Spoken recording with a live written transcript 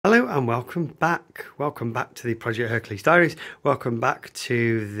Hello and welcome back. Welcome back to the Project Hercules Diaries. Welcome back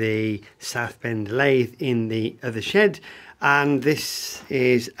to the South Bend lathe in the other shed. And this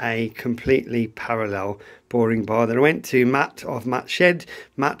is a completely parallel boring bar that I went to Matt of Matt's Shed.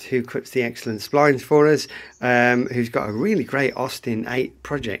 Matt, who cuts the excellent splines for us, who's got a really great Austin 8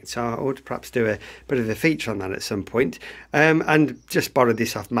 project. So I ought to perhaps do a bit of a feature on that at some point. And just borrowed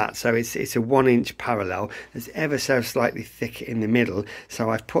this off Matt. So it's a 1-inch parallel. It's ever so slightly thick in the middle. So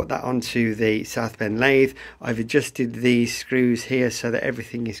I've put that onto the South Bend lathe. I've adjusted these screws here so that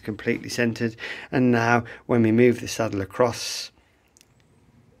everything is completely centered. And now when we move the saddle across,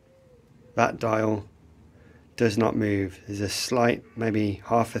 that dial does not move. There's a slight, maybe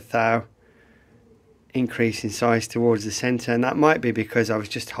half a thou increase in size towards the center, and that might be because I was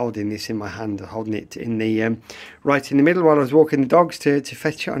just holding this in my hand, holding it in the right in the middle while I was walking the dogs to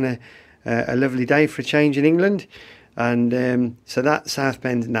fetch it on a lovely day for a change in England. And so that South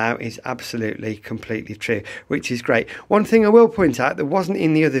Bend now is absolutely completely true, which is great. One thing I will point out that wasn't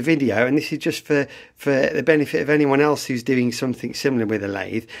in the other video, and this is just for the benefit of anyone else who's doing something similar with a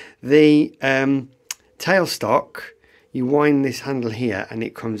lathe, the tailstock, you wind this handle here and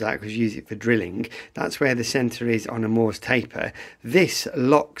it comes out because you use it for drilling. That's where the center is on a Morse taper. This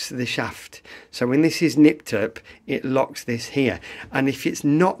locks the shaft. So when this is nipped up, it locks this here. And if it's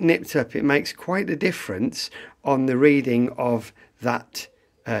not nipped up, it makes quite a difference on the reading of that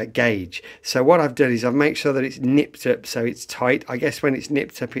gauge. So what I've done is I've made sure that it's nipped up so it's tight. I guess when it's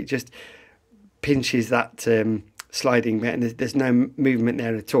nipped up, it just pinches that sliding bit, and there's no movement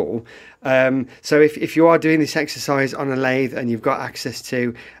there at all. So if you are doing this exercise on a lathe and you've got access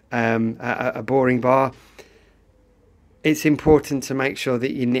to a boring bar, it's important to make sure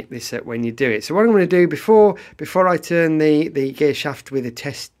that you nip this up when you do it. So what I'm going to do before I turn the gear shaft with a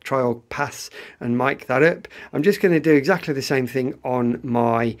test trial pass and mic that up, I'm just going to do exactly the same thing on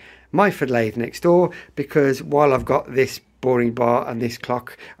my Myford lathe next door, because while I've got this boring bar and this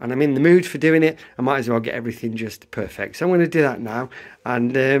clock and I'm in the mood for doing it, I might as well get everything just perfect. So I'm going to do that now,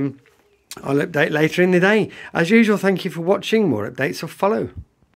 and I'll update later in the day. As usual, thank you for watching. More updates will follow.